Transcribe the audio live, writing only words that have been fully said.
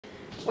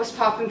What's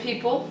poppin',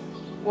 people?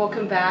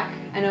 Welcome back.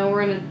 I know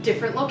we're in a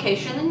different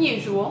location than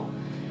usual,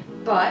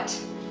 but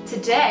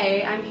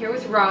today I'm here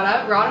with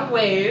Rada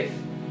Wave.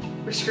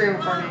 We're screen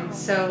recording,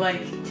 so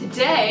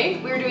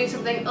today we're doing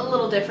something a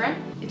little different.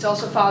 It's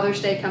also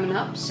Father's Day coming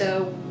up,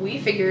 so we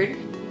figured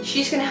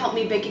she's gonna help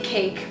me bake a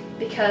cake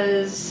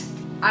because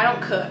I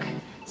don't cook.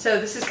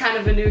 So this is kind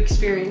of a new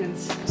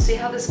experience. We'll see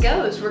how this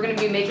goes. We're gonna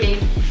be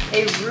making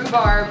a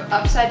rhubarb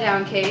upside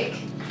down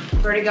cake.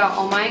 I've already got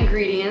all my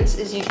ingredients,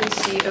 as you can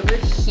see over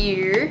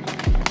here.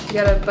 I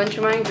got a bunch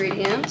of my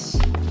ingredients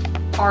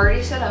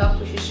already set up,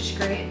 which is just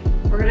great.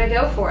 We're gonna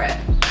go for it.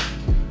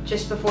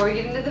 Just before we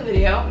get into the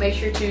video, make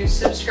sure to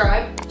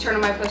subscribe, turn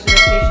on my post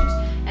notifications,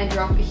 and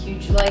drop a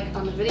huge like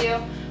on the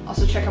video.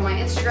 Also check out my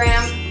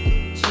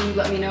Instagram to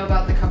let me know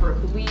about the cover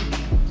of the week.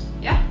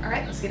 Yeah, all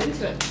right, let's get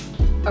into it.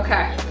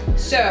 Okay,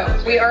 so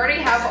we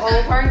already have all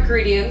of our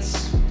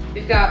ingredients.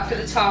 We've got, for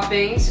the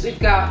toppings, we've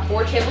got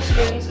 4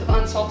 tablespoons of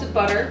unsalted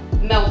butter,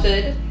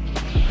 melted,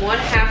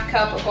 1/2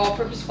 cup of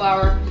all-purpose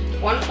flour,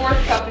 1/4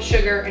 cup of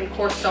sugar, and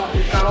coarse salt.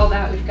 We've got all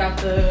that. We've got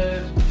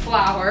the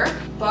flour,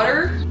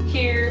 butter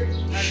here,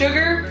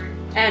 sugar,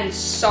 and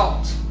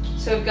salt.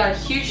 So we've got a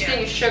huge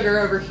thing of sugar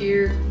over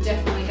here.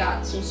 Definitely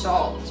got some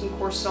salt, some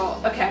coarse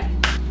salt. Okay,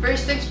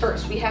 first things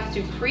first, we have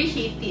to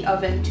preheat the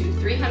oven to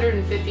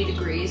 350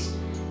 degrees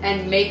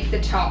and make the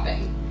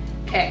topping.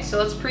 Okay, so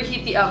let's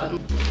preheat the oven.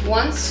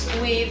 Once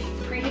we've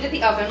preheated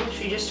the oven, which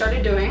we just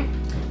started doing,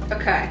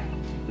 okay,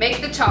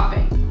 make the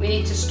topping. We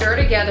need to stir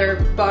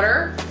together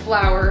butter,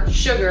 flour,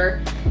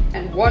 sugar,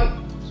 and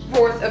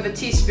 1/4 of a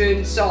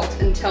teaspoon salt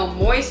until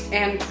moist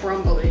and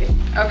crumbly.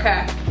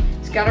 Okay,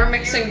 it's got our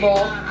mixing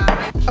bowl.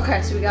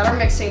 Okay, so we got our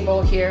mixing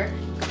bowl here.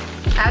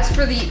 As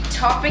for the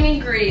topping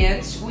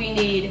ingredients, we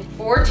need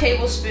 4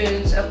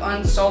 tablespoons of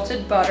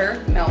unsalted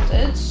butter,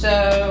 melted.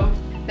 So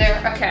there,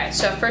 okay,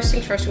 so first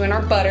things first, we want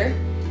our butter.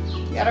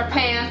 We got our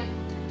pan.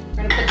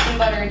 We're gonna put some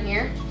butter in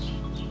here.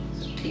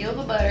 So peel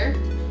the butter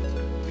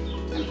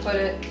and put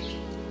it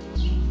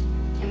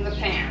in the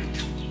pan.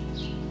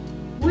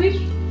 Whoop.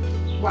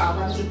 Wow,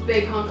 that was a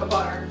big hunk of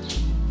butter.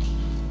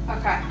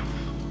 Okay,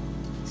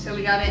 so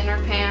we got it in our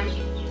pan.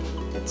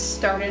 It's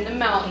starting to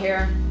melt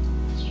here.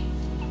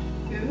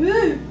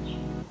 Ooh.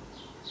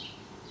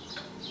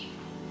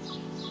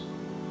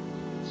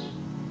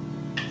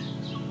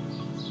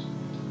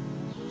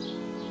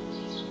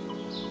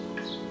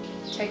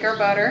 Take our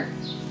butter,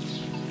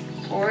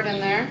 pour it in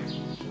there.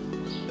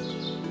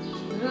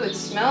 Ooh, it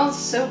smells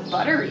so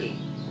buttery.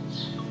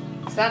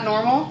 Is that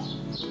normal?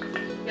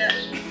 Yeah.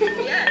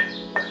 Yeah.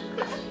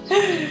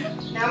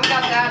 Now we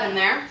got that in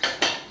there.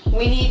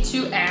 We need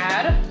to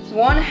add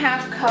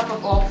 1/2 cup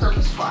of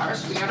all-purpose flour.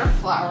 So we got our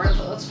flour,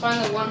 but let's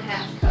find the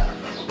 1/2 cup.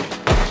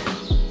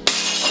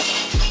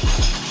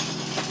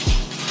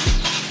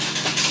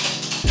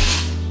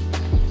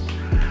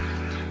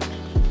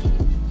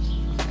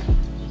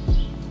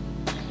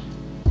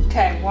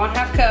 Okay,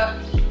 1/2 cup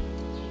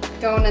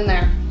going in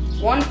there.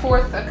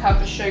 1/4 a cup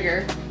of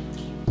sugar.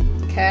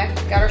 Okay,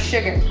 got our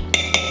sugar.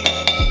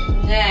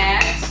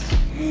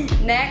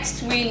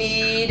 Next we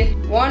need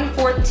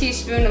 1/4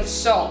 teaspoon of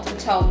salt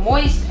until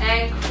moist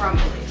and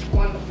crumbly.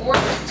 1/4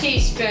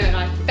 teaspoon,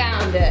 I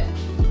found it.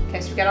 Okay,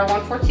 so we got our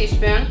 1/4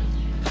 teaspoon.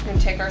 We're gonna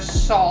take our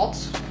salt.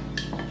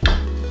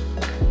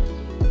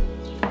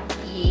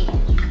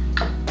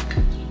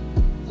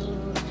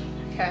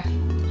 Okay,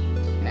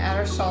 gonna add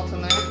our salt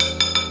in there.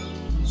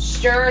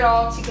 Stir it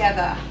all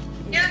together.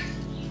 Yeah.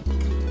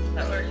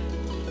 That works.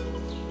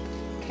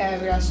 Okay,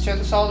 we gotta stir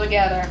this all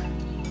together.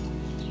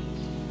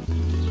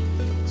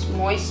 It's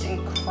moist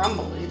and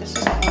crumbly. This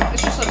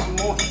just looks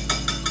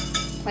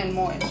moist. Plain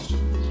moist.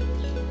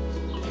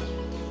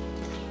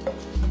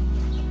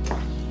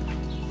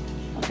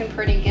 Looking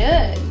pretty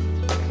good.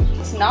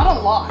 It's not a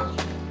lot.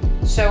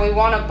 So we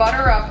wanna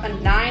butter up a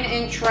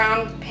 9-inch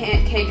round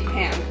cake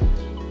pan.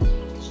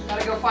 So we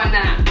gotta go find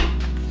that.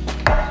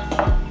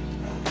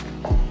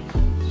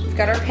 We've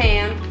got our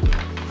pan.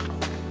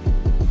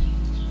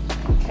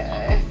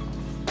 Okay.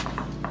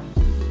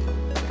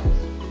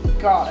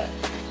 Got it.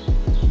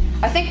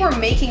 I think we're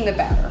making the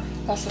batter.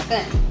 That's the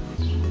thing.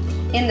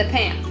 In the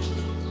pan.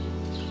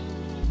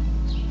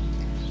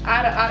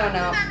 I don't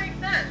know. That makes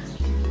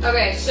sense.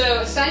 Okay,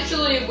 so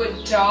essentially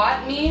what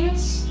dot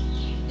means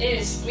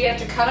is we have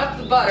to cut up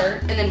the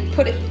butter and then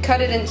cut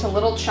it into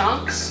little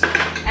chunks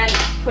and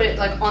put it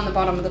on the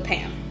bottom of the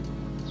pan.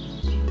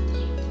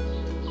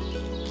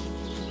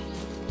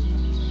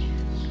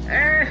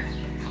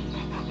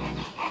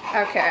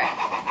 Okay.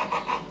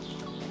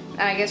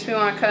 I guess we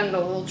want to cut into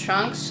little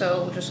chunks,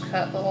 so we'll just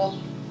cut little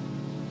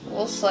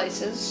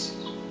slices.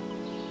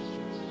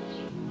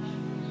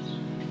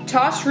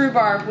 Toss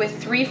rhubarb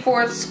with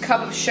 3/4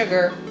 cup of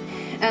sugar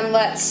and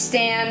let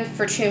stand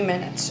for 2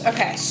 minutes.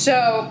 Okay,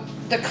 so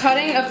the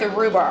cutting of the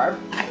rhubarb.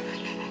 I'm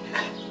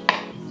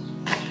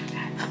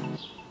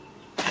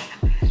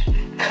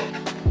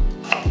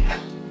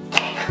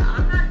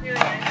not doing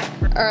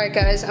it. Alright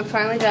guys, I'm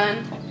finally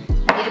done.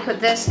 I need to put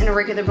this in a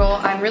regular bowl.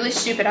 I'm really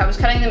stupid. I was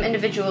cutting them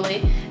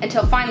individually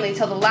until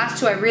the last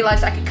two I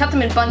realized I could cut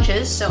them in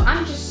bunches, so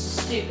I'm just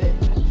stupid.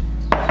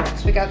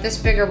 So we got this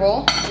bigger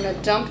bowl. I'm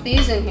gonna dump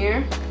these in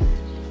here.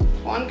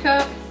 1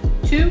 cup,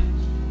 2,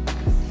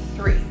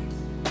 3.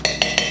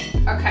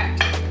 Okay,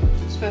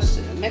 I'm supposed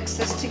to mix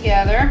this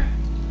together.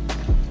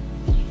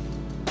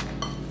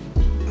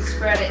 And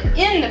spread it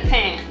in the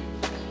pan.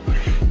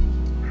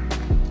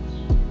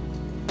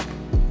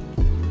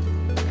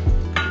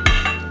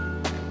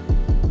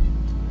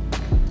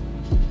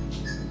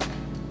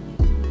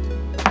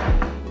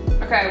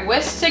 Okay,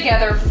 whisk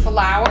together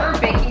flour,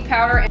 baking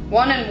powder, and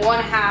 1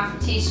 1/2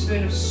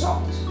 teaspoon of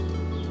salt.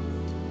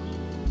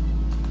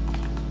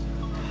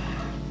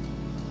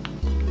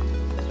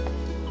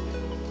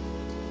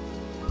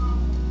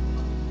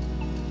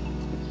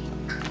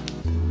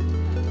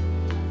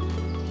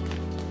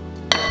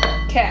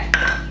 Okay.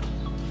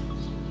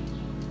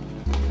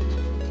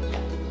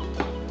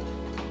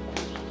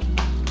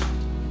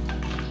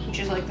 Which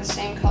is like the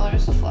same color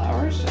as the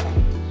flour, so.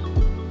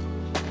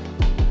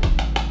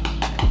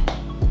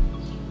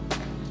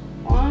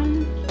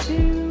 1,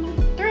 2,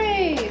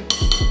 3.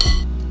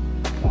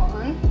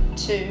 1,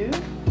 2,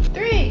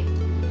 3.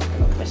 I'm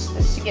gonna whisk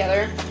this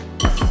together.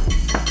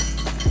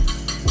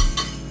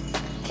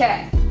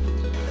 Okay.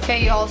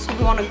 Okay, y'all, so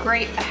we want to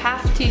grate a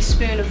 1/2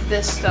 teaspoon of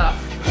this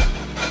stuff.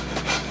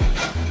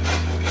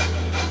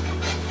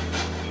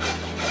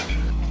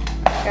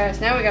 Guys,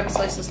 now we gotta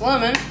slice this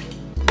lemon.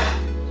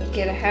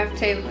 Get a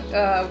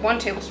 1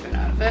 tablespoon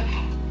out of it.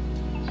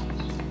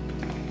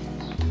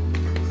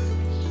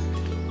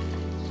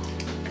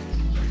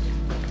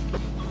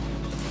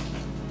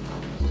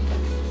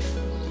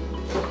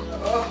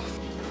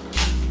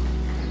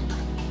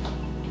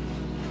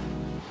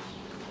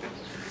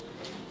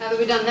 Now that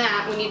we've done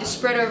that, we need to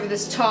spread over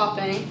this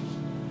topping.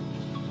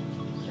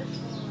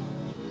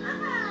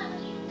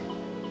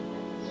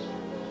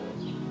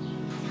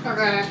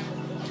 Okay.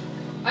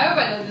 I hope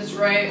I did this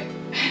right.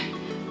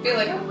 I feel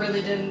like I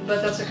really didn't,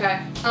 but that's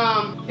okay.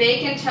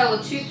 Bake until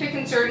a toothpick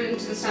inserted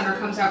into the center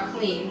comes out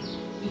clean.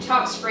 The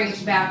top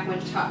springs back when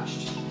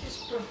touched.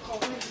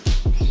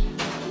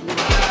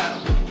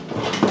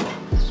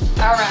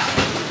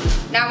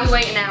 Alright. Now we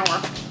wait an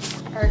hour.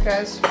 Alright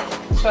guys,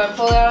 so I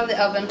pulled it out of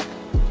the oven.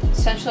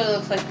 Essentially it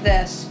looks like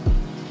this.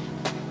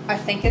 I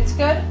think it's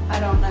good. I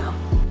don't know.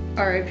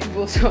 Alright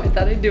people, so I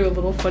thought I'd do a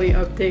little funny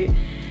update.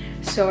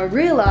 So I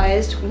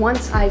realized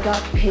once I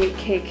got the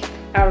cake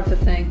out of the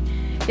thing,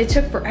 it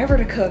took forever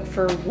to cook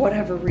for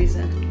whatever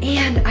reason.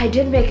 And I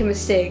did make a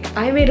mistake.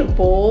 I made a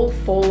bowl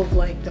full of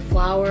like the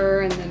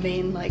flour and the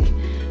main like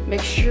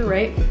mixture,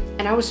 right?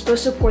 And I was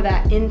supposed to pour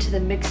that into the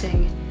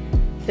mixing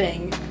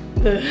thing,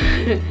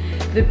 the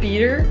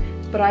beater,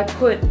 but I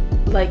put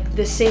like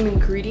the same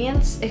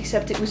ingredients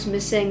except it was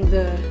missing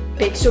the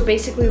bake. So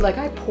basically like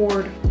I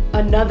poured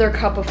another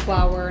cup of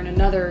flour and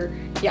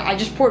I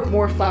just poured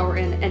more flour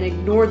in and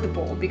ignored the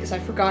bowl because I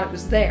forgot it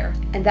was there.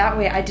 And that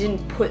way I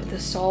didn't put the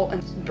salt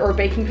or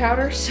baking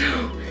powder, so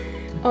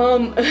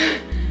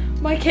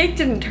my cake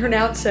didn't turn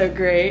out so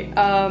great.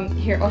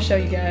 Here, I'll show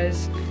you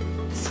guys.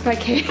 This is my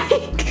cake.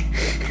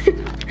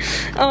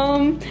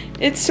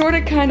 It sort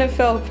of kind of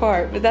fell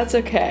apart, but that's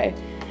okay.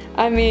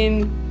 I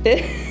mean,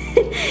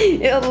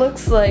 it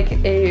looks like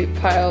a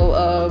pile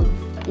of,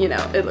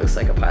 it looks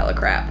like a pile of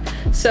crap.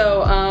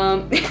 So,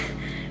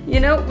 we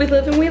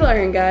live and we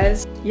learn,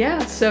 guys. Yeah,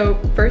 so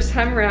first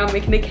time around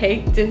making a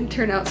cake didn't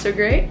turn out so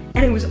great.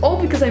 And it was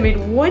all because I made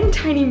one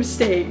tiny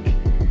mistake.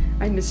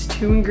 I missed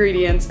 2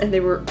 ingredients and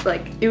they were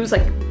like, it was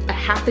like a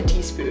 1/2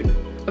 teaspoon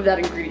of that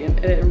ingredient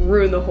and it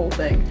ruined the whole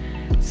thing.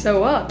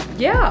 So,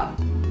 yeah,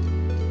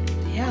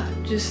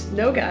 just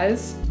know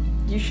guys,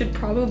 you should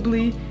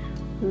probably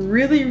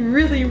really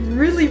read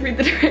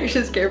the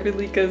directions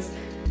carefully because,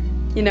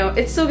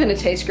 it's still gonna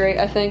taste great,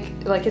 I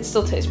think. Like, it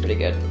still tastes pretty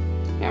good.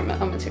 Here, I'm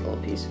gonna take a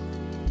little piece.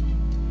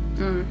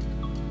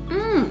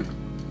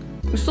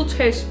 It still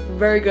tastes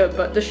very good,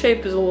 but the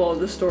shape is a little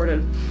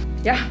distorted.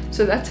 Yeah,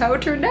 so that's how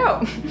it turned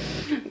out.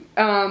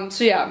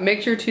 So yeah,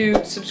 make sure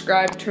to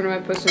subscribe, turn on my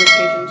post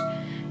notifications,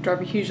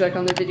 drop a huge like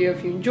on the video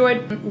if you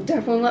enjoyed.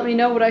 Definitely let me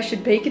know what I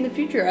should bake in the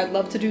future. I'd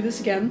love to do this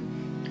again,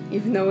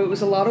 even though it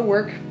was a lot of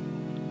work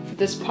for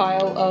this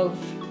pile of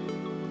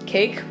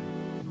cake,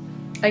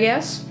 I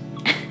guess.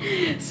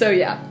 So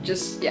yeah,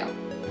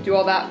 do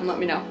all that and let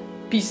me know.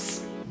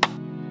 Peace.